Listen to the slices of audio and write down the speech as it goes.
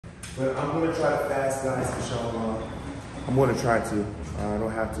But I'm gonna try to fast, guys, inshallah. I'm gonna try to. I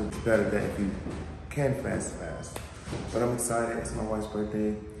don't have to. It's better that if you can fast. But I'm excited. It's my wife's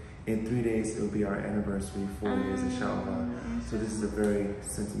birthday. In 3 days, it'll be our anniversary, 4 years, inshallah. So this is a very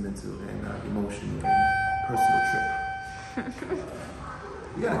sentimental and emotional and personal trip.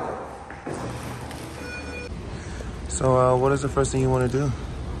 Yeah. So what is the first thing you want to do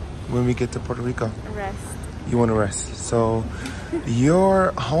when we get to Puerto Rico? Rest. You want to rest. So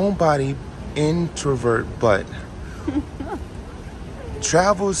your homebody introvert butt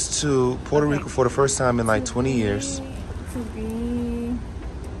travels to Puerto Rico for the first time in like 20 years. What's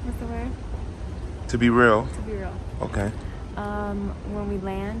the word? To be real. To be real. Okay. When we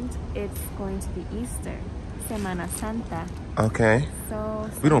land, it's going to be Easter, Semana Santa. Okay. So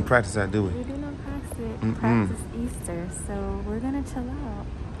we don't practice that, do we? We do not practice Easter. So we're gonna chill out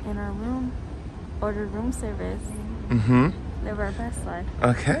in our room, order room service, live our best life.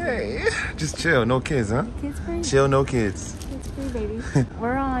 Okay. Just chill, no kids, huh? Kids free. Chill, no kids. Kids free, baby.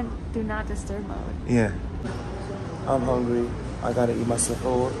 We're on do not disturb mode. Yeah. I'm hungry. I gotta eat my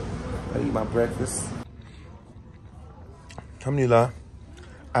sahur. Gotta eat my breakfast. Alhamdulillah,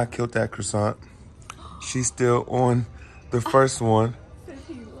 I killed that croissant. She's still on the first one.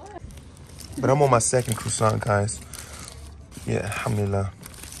 But I'm on my second croissant, guys. Yeah, alhamdulillah.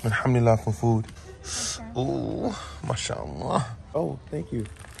 Alhamdulillah for food. Ooh, mashallah. Oh, thank you.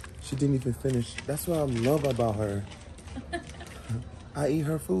 She didn't even finish. That's what I love about her. I eat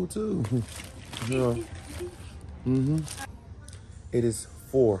her food too. It is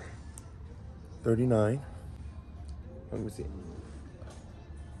 4:39. Let me see.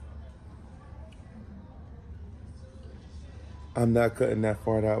 I'm not cutting that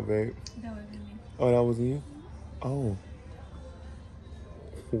part out, babe. That was me. Oh, that was you? Oh.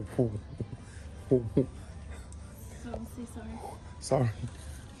 Sorry.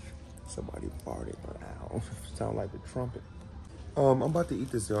 Somebody farted, but ow. Sound like the trumpet. I'm about to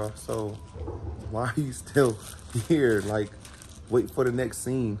eat this, y'all. So why are you still here? Like, wait for the next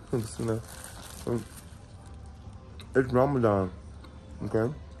scene. It's Ramadan, okay?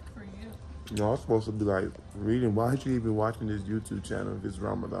 For you. Y'all supposed to be like reading. Why aren't you even watching this YouTube channel if it's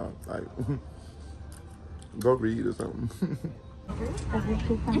Ramadan? Like, go read or something. You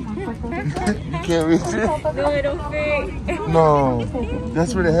can't reach it? No, I don't think. No.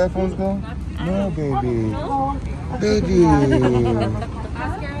 That's where the headphones go? No, baby. Baby.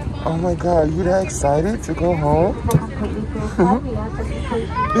 Oh my God, you that excited to go home?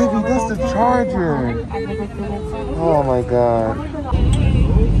 Baby, that's the charger. Oh my God.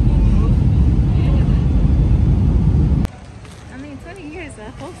 I mean, 20 years, I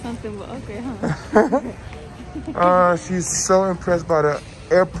hope something will okay, huh? She's so impressed by the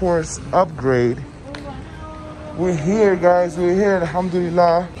airport's upgrade. We're here, guys. We're here,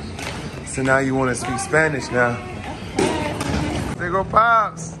 alhamdulillah. So now you want to speak Spanish now. There go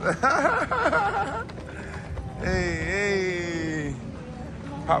Pops. Hey.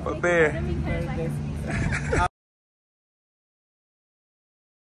 Papa Bear.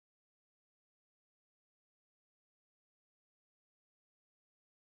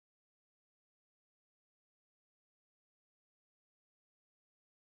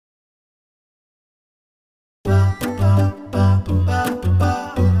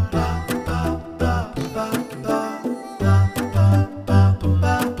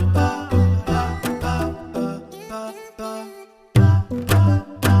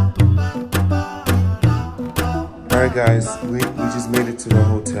 Alright guys, we just made it to the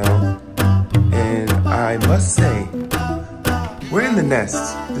hotel, and I must say, we're in the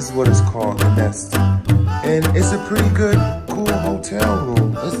Nest. This is what it's called, the Nest. And it's a pretty good, cool hotel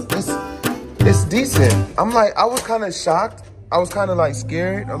room. It's decent. I was kind of shocked. I was kind of like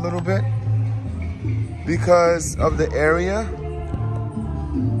scared a little bit because of the area.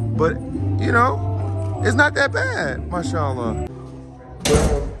 But, you know, it's not that bad, mashallah.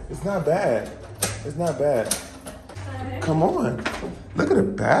 But, it's not bad. It's not bad. Come on. Look at the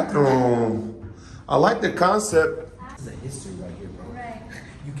bathroom. I like the concept. This is a history right here, bro. Right.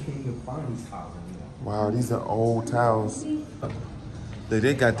 You can't even find these tiles anymore. Wow, these are old towels.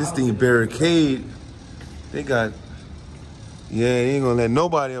 They got this thing barricade. They got, yeah, they ain't gonna let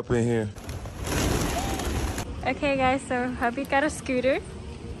nobody up in here. Okay, guys, so hubby got a scooter.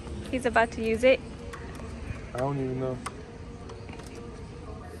 He's about to use it. I don't even know.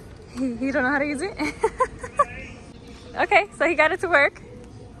 You don't know how to use it? Okay, so he got it to work.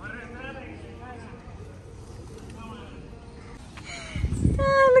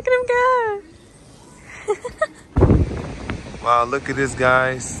 Look at him go. Wow, look at this,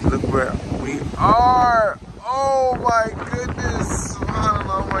 guys. Look where we are. Oh my goodness.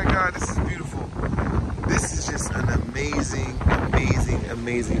 Oh my God,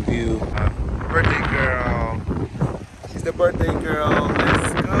 amazing view. Birthday girl. She's the birthday girl.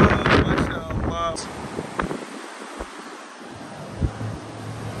 Let's go. Mashallah.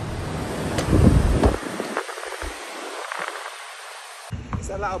 It's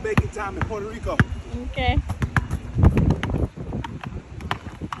a lot of baking time in Puerto Rico. Okay.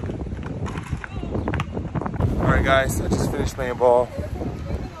 Alright guys, I just finished playing ball.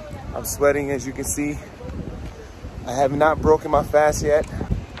 I'm sweating as you can see. I have not broken my fast yet.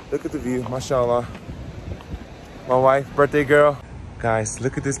 Look at the view, mashallah. My wife, birthday girl. Guys,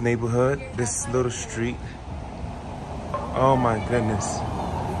 look at this neighborhood, this little street. Oh my goodness.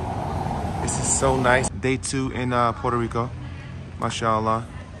 This is so nice. Day 2 in Puerto Rico, mashallah.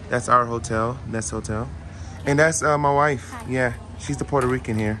 That's our hotel, Nest Hotel. And that's my wife. Yeah, she's the Puerto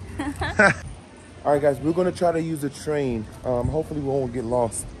Rican here. All right, guys, we're gonna try to use the train. Hopefully we won't get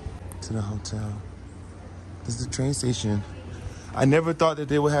lost. To the hotel. This is the train station. I never thought that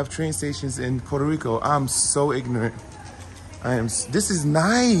they would have train stations in Puerto Rico. I'm so ignorant. This is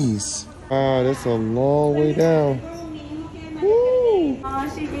nice. Oh, that's a long way down. Woo.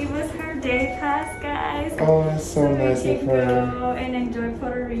 Oh, she gave us her day pass, guys. Oh, that's so nice of her. Go and enjoy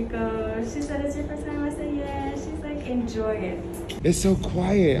Puerto Rico. She said it's your first time. I said, yeah. She's like, enjoy it. It's so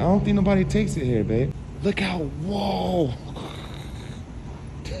quiet. I don't think nobody takes it here, babe. Look how, whoa.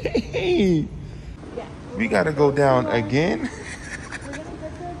 Dang. We gotta go down again.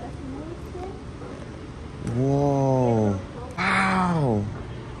 Whoa. Wow.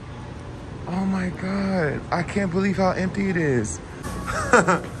 Oh my God. I can't believe how empty it is.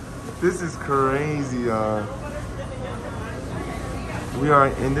 This is crazy, y'all. We are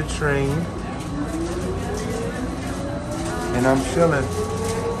in the train. And I'm chilling.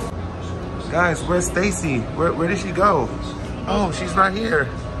 Guys, where's Stacy? Where did she go? Oh, she's right here.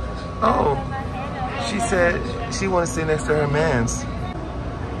 Oh, she said she wants to sit next to her mans.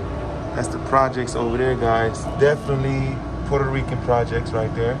 That's the projects over there, guys. Definitely Puerto Rican projects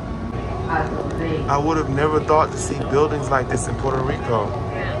right there. I would have never thought to see buildings like this in Puerto Rico.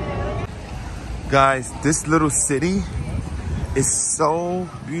 Guys, this little city is so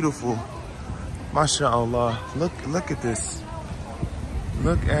beautiful. MashaAllah. Look at this.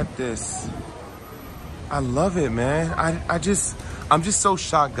 Look at this. I love it, man. I'm just so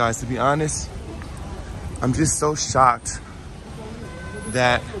shocked, guys, to be honest. I'm just so shocked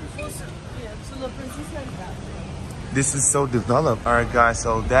that this is so developed. All right, guys,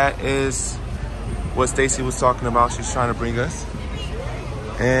 so that is what Stacy was talking about. She's trying to bring us.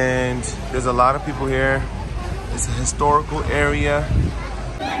 And there's a lot of people here. It's a historical area.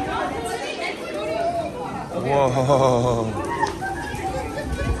 Whoa.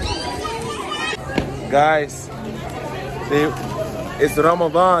 Guys, it's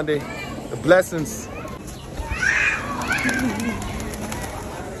Ramadan, the blessings.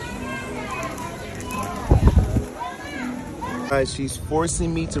 Guys, she's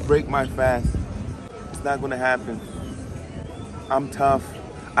forcing me to break my fast. It's not gonna happen. I'm tough.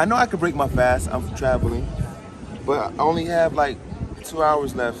 I know I could break my fast, I'm traveling, but I only have like 2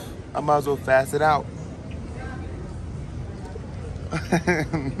 hours left. I might as well fast it out.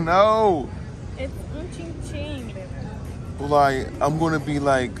 No. It's ching, baby. Like, I'm gonna be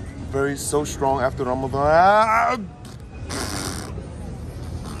like so strong after Ramadan. Ah!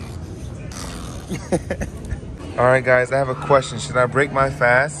 All right, guys, I have a question. Should I break my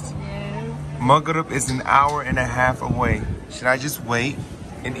fast? Yes. Maghrib is an hour and a half away. Should I just wait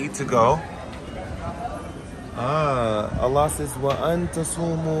and eat to go? Allah says, وَأَن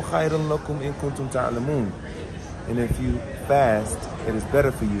تَصُومُوا خَيْرًا لَكُمْ إِن كُنْتُمْ تَعْلَمُونَ. And if you fast, it is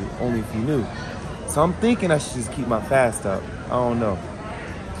better for you, only if you knew. So I'm thinking I should just keep my fast up. I don't know.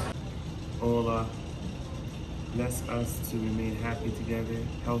 Oh Allah, bless us to remain happy together,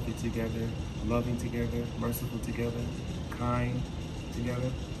 healthy together, loving together, merciful together, kind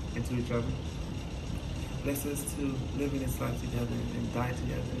together, and to each other. Bless us to live in this life together and die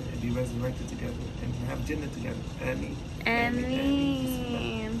together and be resurrected together and have Jannah together. Ameen.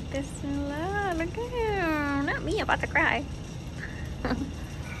 Ameen. Bismillah. Look at him. Not me, about to cry.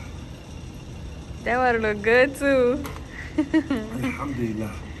 That would look good too.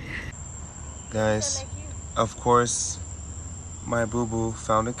 Alhamdulillah. Guys, of course, my boo-boo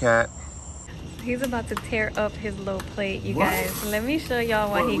found a cat. He's about to tear up his little plate, you guys. Let me show y'all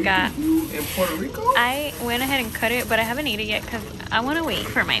what he got. In Puerto Rico? I went ahead and cut it, but I haven't ate it yet because I want to wait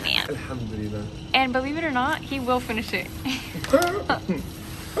for my man. Alhamdulillah. And believe it or not, he will finish it.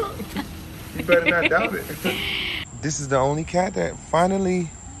 You better not doubt it. This is the only cat that finally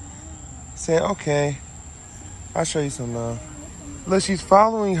said, okay, I'll show you some love. Look, she's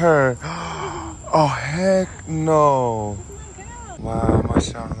following her. Oh, heck no. Wow,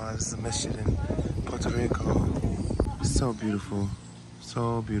 mashallah, this is a masjid in Puerto Rico. So beautiful,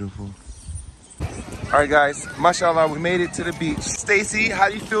 so beautiful. All right, guys, mashallah, we made it to the beach. Stacy, how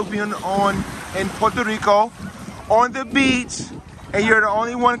do you feel being in Puerto Rico on the beach, and you're the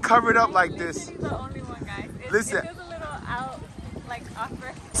only one covered up like this? I'm the only one, guys. Listen, it feels a little out, like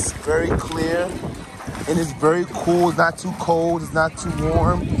awkward. it's very clear, and it's very cool. It's not too cold. It's not too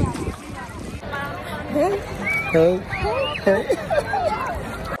warm. Hey, hey, hey.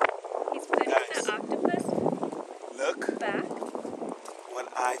 He's putting the octopus Look back. what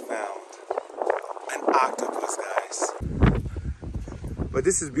I found. An octopus, guys. But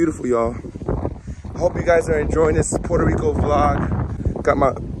this is beautiful, y'all. I hope you guys are enjoying this Puerto Rico vlog. Got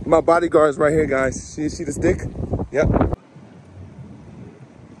my bodyguards right here, guys. See the stick? Yep.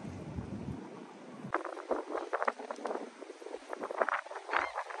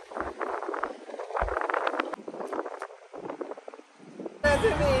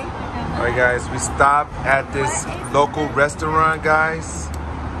 All right, guys, we stopped at this local restaurant, guys.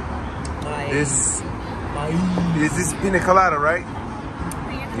 This is this pina colada, right?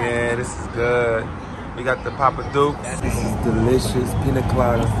 Yeah, this is good. We got the Papa Dukes. This is delicious pina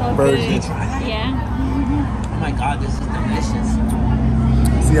colada. Virgin. Yeah. Oh my God, this is delicious.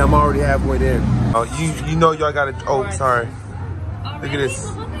 See, I'm already halfway there. Oh, you know y'all gotta. Oh, sorry. Look at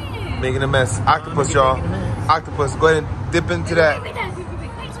this, making a mess. Octopus, y'all. Octopus. Go ahead and dip into that.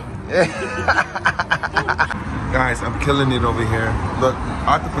 Guys, I'm killing it over here. Look,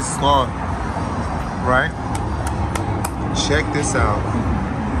 octopus is long, right? Check this out.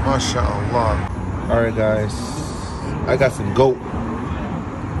 MashaAllah. All right, guys, I got some goat.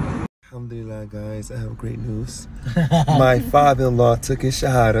 Alhamdulillah, guys, I have great news. My father-in-law took his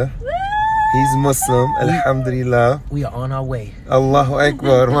shahada. He's Muslim, alhamdulillah. We are on our way. Allahu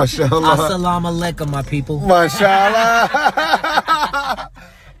Akbar, mashallah. Assalamu alaikum, my people. Mashallah.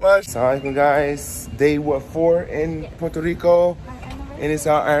 Assalamualaikum, guys. Day 4 in Puerto Rico, and it's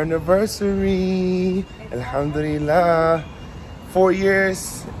our anniversary. Alhamdulillah. 4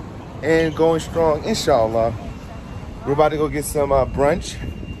 years and going strong, inshallah. We're about to go get some brunch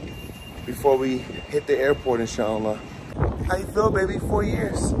before we hit the airport, inshallah. How you feel, baby? 4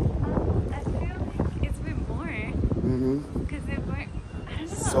 years. I feel it's been more. Because it went, I don't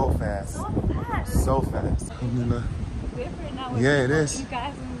know. So fast. So fast. So fast. Alhamdulillah. Different now with Yeah, it people. is. You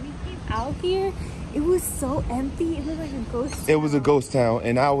guys, when we came out here, it was so empty. It was like a ghost town. It was a ghost town,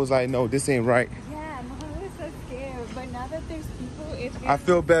 and I was like, no, this ain't right. Yeah, no, I was so scared. But now that there's people, it's I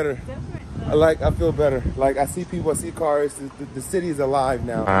feel better. different. I feel better. Like, I see people, I see cars. The city is alive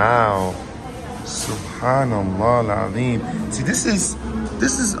now. Wow. Subhanallah al-Azim. See, this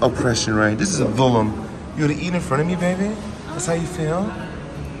is oppression, right? This is a dhulm. You gonna eat in front of me, baby? That's how you feel?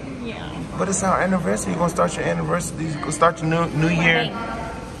 Yeah. But it's our anniversary. You're gonna start your anniversary. You're gonna start your new year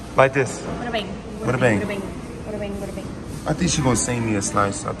like this. What a bang. What a bang. What a bang. What a bang. What a bang. I think she's gonna sing me a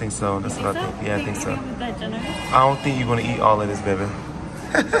slice. I think so. That's what I think. Yeah, I think so. That generous? I don't think you're gonna eat all of this, baby.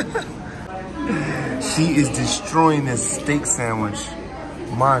 She is destroying this steak sandwich.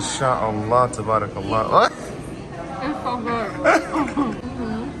 MashaAllah, tabarakallah. What? It's so good.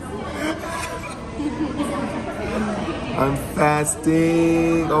 I'm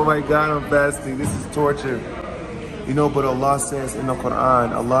fasting. Oh my God, I'm fasting. This is torture. You know, but Allah says in the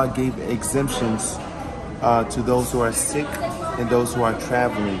Quran, Allah gave exemptions to those who are sick and those who are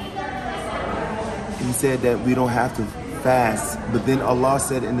traveling. He said that we don't have to fast. But then Allah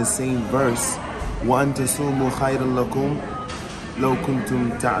said in the same verse, وَأَن تَصُومُوا خَيْرًا لَكُمْ لَوْ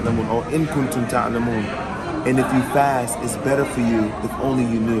كُنْتُمْ تَعْلَمُونَ or إِن كُنْتُمْ تَعْلَمُونَ. And if you fast, it's better for you if only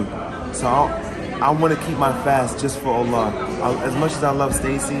you knew. So I want to keep my fast just for Allah. As much as I love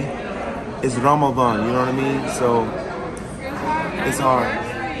Stacy, it's Ramadan, you know what I mean? So it's hard.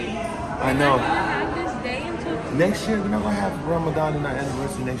 I know. Next year, we're not going to have Ramadan and our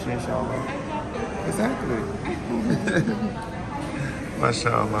anniversary next year, inshallah. Exactly.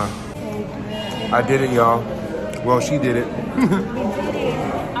 MashaAllah. I did it, y'all. Well, she did it. We did it.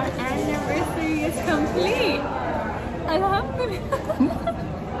 Our anniversary is complete. Alhamdulillah.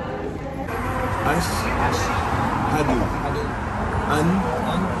 Ashhadu an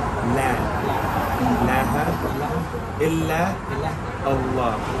la ilaha illa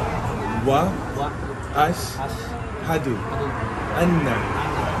Allah wa ashhadu anna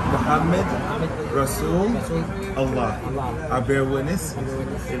Muhammad Rasul Allah. I bear witness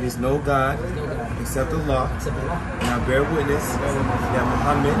there is no God except Allah, and I bear witness that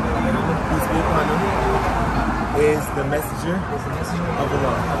Muhammad, peace be upon him, is the messenger of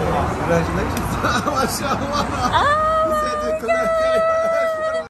Allah. Congratulations. MashaAllah.